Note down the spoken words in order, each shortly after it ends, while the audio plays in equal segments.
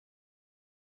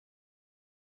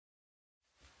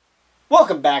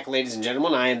Welcome back, ladies and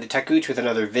gentlemen. I am the techgooch with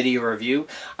another video review.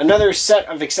 Another set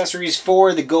of accessories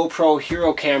for the GoPro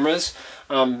Hero cameras,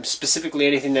 specifically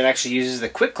anything that actually uses the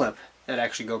Quickclip that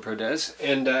actually GoPro does.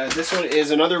 And this one is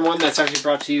another one that's actually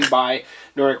brought to you by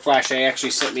Nordic Flash. They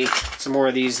actually sent me some more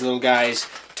of these little guys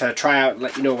to try out and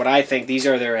let you know what I think. These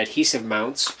are their adhesive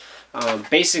mounts.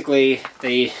 Basically,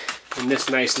 they, in this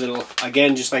nice little,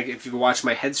 again, just like if you watch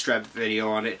my head strap video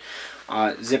on it,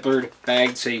 zippered,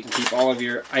 bagged, so you can keep all of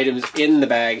your items in the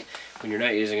bag when you're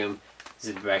not using them.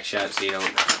 Zip back shut so you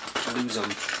don't lose them.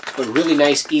 But a really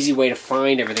nice, easy way to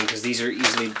find everything, because these are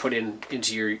easily put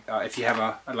into your, if you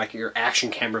have like your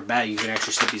action camera bag, you can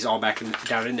actually slip these all back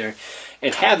down in there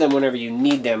and have them whenever you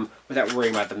need them without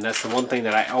worrying about them. That's the one thing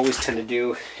that I always tend to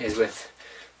do is with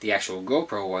the actual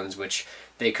GoPro ones, which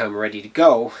they come ready to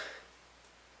go.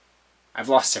 I've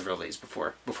lost several of these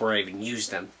before I even used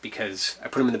them, because I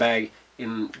put them in the bag,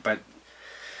 but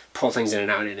pull things in and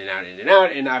out, in and out, in and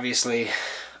out, and obviously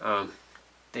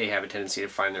they have a tendency to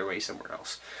find their way somewhere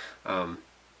else.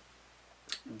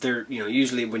 They're,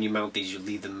 usually when you mount these, you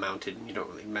leave them mounted and you don't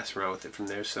really mess around with it from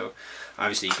there. So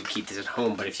obviously you could keep this at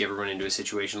home, but if you ever run into a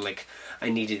situation like I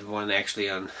needed one actually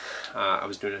on, I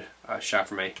was doing a shot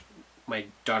for my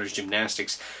daughter's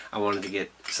gymnastics. I wanted to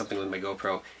get something with my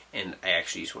GoPro, and I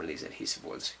actually used one of these adhesive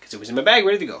ones because it was in my bag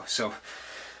ready to go. So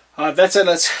that's it.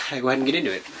 Let's go ahead and get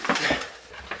into it.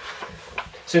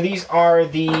 So these are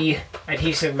the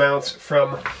adhesive mounts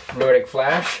from Nordic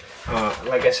Flash.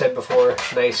 Like I said before,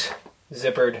 nice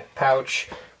zippered pouch,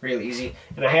 real easy.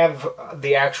 And I have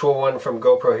the actual one from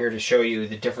GoPro here to show you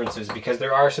the differences, because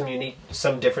there are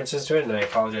some differences to it, and I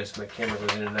apologize if my camera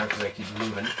goes in and out because I keep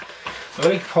moving. So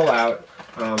let me pull out.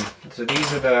 So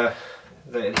these are the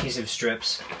adhesive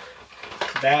strips.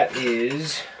 That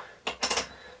is,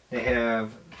 they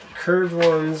have curved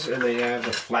ones and they have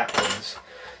the flat ones.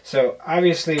 So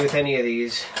obviously with any of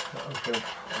these,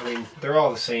 I mean, they're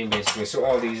all the same basically. So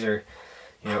all these are,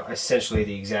 essentially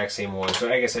the exact same one.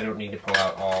 So I guess I don't need to pull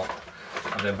out all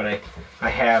of them, but I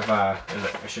have, and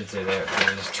I should say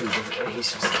there's two different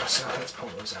adhesives. So let's pull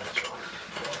those out as well.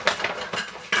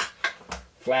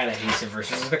 Flat adhesive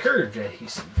versus the curved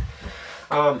adhesive.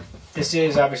 This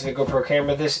is obviously the GoPro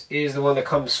camera. This is the one that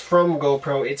comes from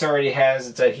GoPro. It already has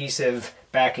its adhesive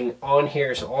backing on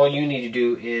here, so all you need to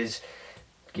do is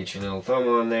get your little thumb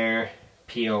on there,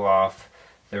 peel off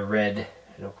the red,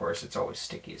 and of course it's always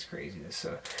sticky as crazy.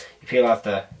 So you peel off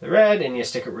the red and you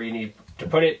stick it where you need to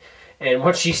put it, and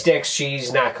once she sticks,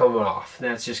 she's not coming off.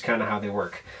 That's just kind of how they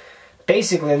work.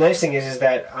 Basically, the nice thing is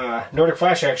that Nordic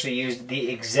Flash actually used the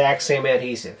exact same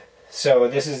adhesive. So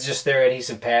this is just their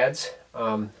adhesive pads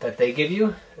that they give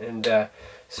you, and and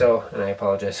I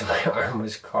apologize if my arm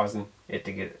was causing it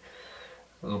to get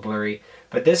a little blurry,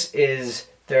 but this is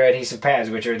their adhesive pads,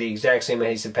 which are the exact same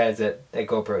adhesive pads that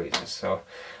GoPro uses. So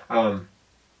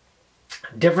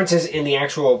differences in the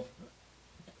actual,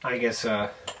 I guess,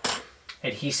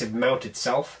 adhesive mount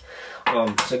itself.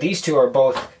 So these two are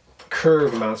both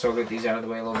curved mounts, so I'll get these out of the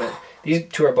way a little bit. These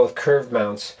two are both curved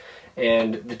mounts,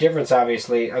 and the difference,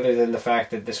 obviously, other than the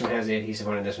fact that this one has the adhesive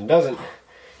on and this one doesn't,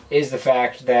 is the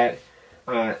fact that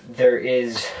there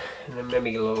is, and let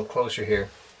me get a little closer here.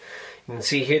 You can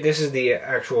see here, this is the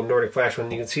actual Nordic Flash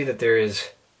one. You can see that there is,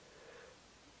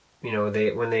 when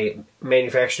they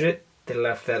manufactured it, they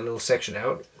left that little section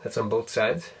out. That's on both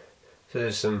sides. So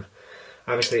there's some,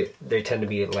 obviously they tend to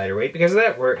be lighter weight because of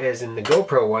that, whereas in the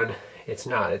GoPro one, it's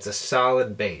not. It's a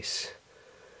solid base.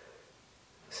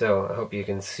 So I hope you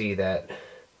can see that.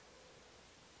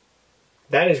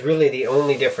 That is really the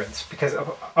only difference, because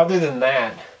other than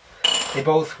that, they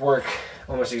both work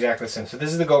almost exactly the same. So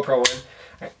this is the GoPro one.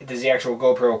 This is the actual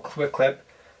GoPro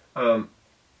Quickclip.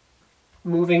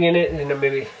 Moving in it, and then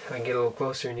maybe I can get a little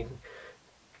closer and you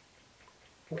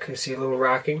can see a little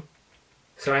rocking.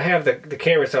 So I have the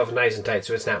camera itself nice and tight,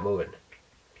 so it's not moving.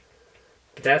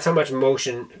 But that's how much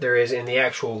motion there is in the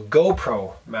actual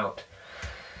GoPro mount.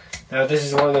 Now this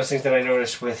is one of those things that I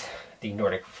noticed with the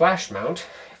Nordic Flash mount.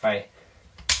 If I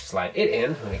slide it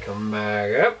in, let me come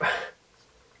back up.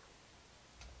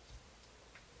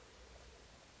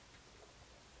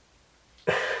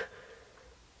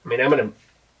 I mean, I'm going to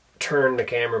turn the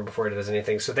camera before it does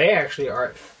anything. So they actually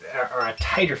are a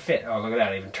tighter fit. Oh, look at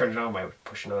that. I even turned it on by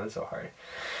pushing on it so hard.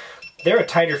 They're a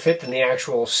tighter fit than the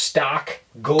actual stock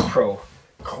GoPro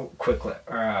Quickclip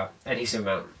or adhesive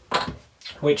mount,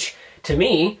 which to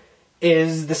me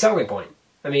is the selling point.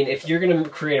 I mean, if you're going to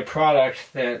create a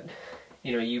product that,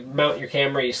 you mount your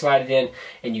camera, you slide it in,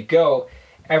 and you go,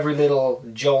 every little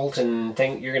jolt and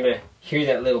thing, you're going to hear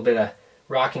that little bit of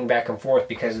rocking back and forth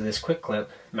because of this Quickclip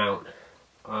mount.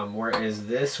 Whereas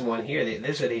this one here,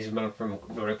 this adhesive mount from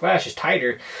Nordic Flash is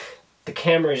tighter. The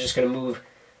camera is just going to move,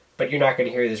 but you're not going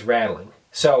to hear this rattling.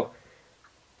 So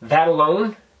that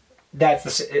alone, that's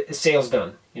the sale's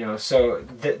done. You know, so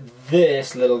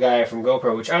this little guy from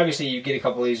GoPro, which obviously you get a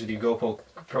couple of these with your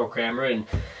GoPro camera, and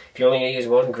if you're only going to use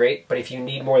one, great. But if you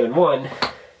need more than one,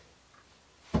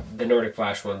 the Nordic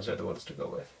Flash ones are the ones to go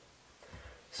with.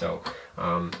 So,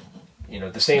 you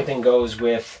know, the same thing goes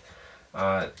with,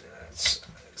 let's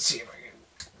see if I can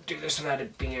do this without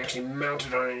it being actually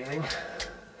mounted on anything.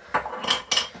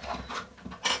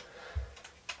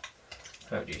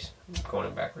 Oh geez, I'm going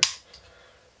in backwards.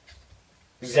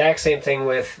 Exact same thing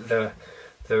with the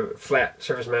flat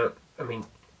surface mount. I mean,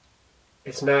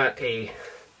 it's not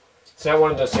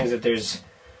one of those things that there's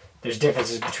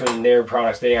differences between their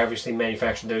products. They obviously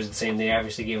manufactured theirs the same. They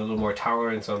obviously gave a little more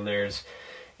tolerance on theirs,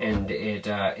 and it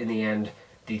in the end,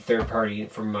 the third party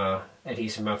from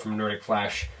adhesive mount from Nordic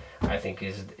Flash, I think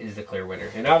is the clear winner.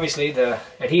 And obviously the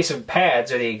adhesive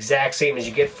pads are the exact same as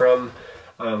you get from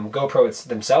GoPro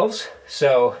themselves,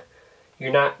 so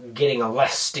you're not getting a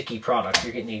less sticky product.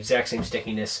 You're getting the exact same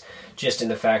stickiness, just in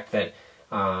the fact that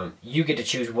you get to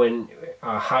choose when,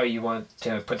 how you want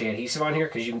to put the adhesive on here,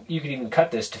 because you can even cut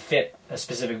this to fit a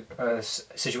specific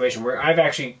situation. Where I've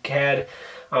actually had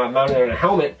mounted on a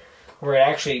helmet where it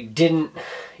actually didn't,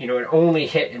 you know, it only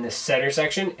hit in the center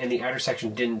section and the outer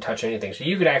section didn't touch anything. So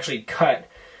you could actually cut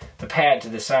the pad to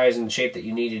the size and shape that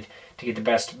you needed to get the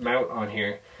best mount on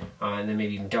here, and then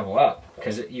maybe even double up,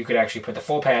 because you could actually put the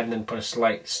full pad and then put a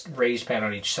slight raised pad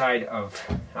on each side of,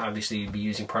 obviously you'd be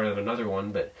using part of another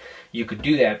one, but you could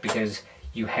do that because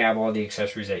you have all the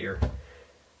accessories at your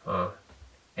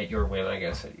whim, I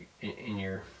guess, in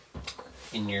your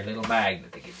little bag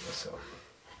that they give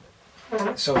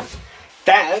you. So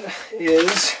that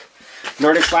is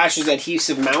Nordic Flash's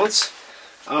adhesive mounts.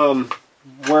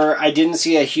 Where I didn't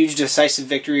see a huge decisive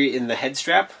victory in the head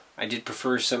strap. I did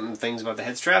prefer some things about the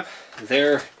head strap.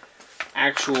 Their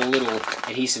actual little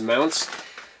adhesive mounts,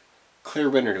 clear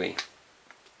winner to me.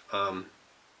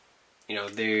 You know,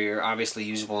 they're obviously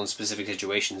usable in specific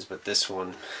situations, but this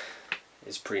one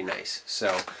is pretty nice.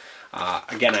 So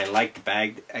again, I like the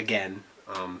bag. Again,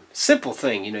 simple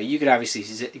thing. You know, you could obviously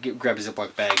grab a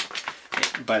Ziploc bag,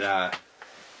 but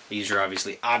these are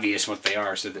obviously obvious what they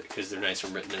are, so that because they're nice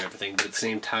and written and everything. But at the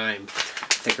same time,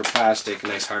 thicker plastic,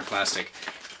 nice hard plastic.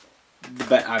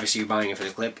 But obviously, you're buying it for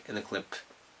the clip, and the clip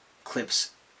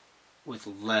clips with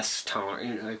less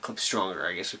tolerance. Clips stronger,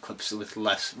 I guess. It clips with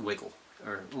less wiggle,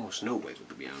 or almost no wiggle,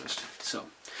 to be honest. So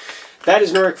that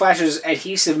is Nordic Flash's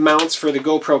adhesive mounts for the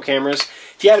GoPro cameras.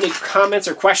 If you have any comments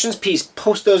or questions, please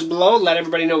post those below. Let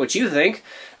everybody know what you think.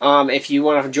 If you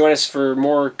want to join us for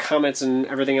more comments and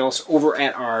everything else over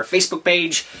at our Facebook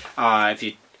page, if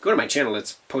you go to my channel,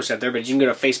 it's posted out there, but you can go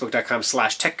to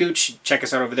facebook.com/techgooch. Check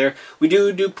us out over there. We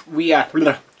do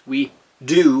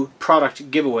product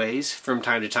giveaways from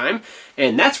time to time,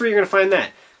 and that's where you're going to find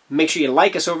that. Make sure you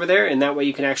like us over there, and that way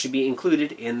you can actually be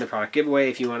included in the product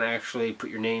giveaway if you want to actually put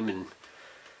your name, and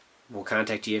we'll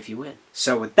contact you if you win.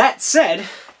 So with that said,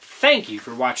 thank you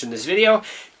for watching this video.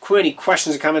 Any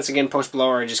questions or comments, again, post below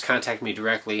or just contact me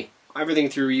directly. Everything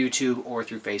through YouTube or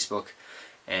through Facebook.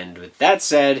 And with that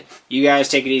said, you guys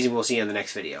take it easy. We'll see you in the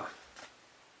next video.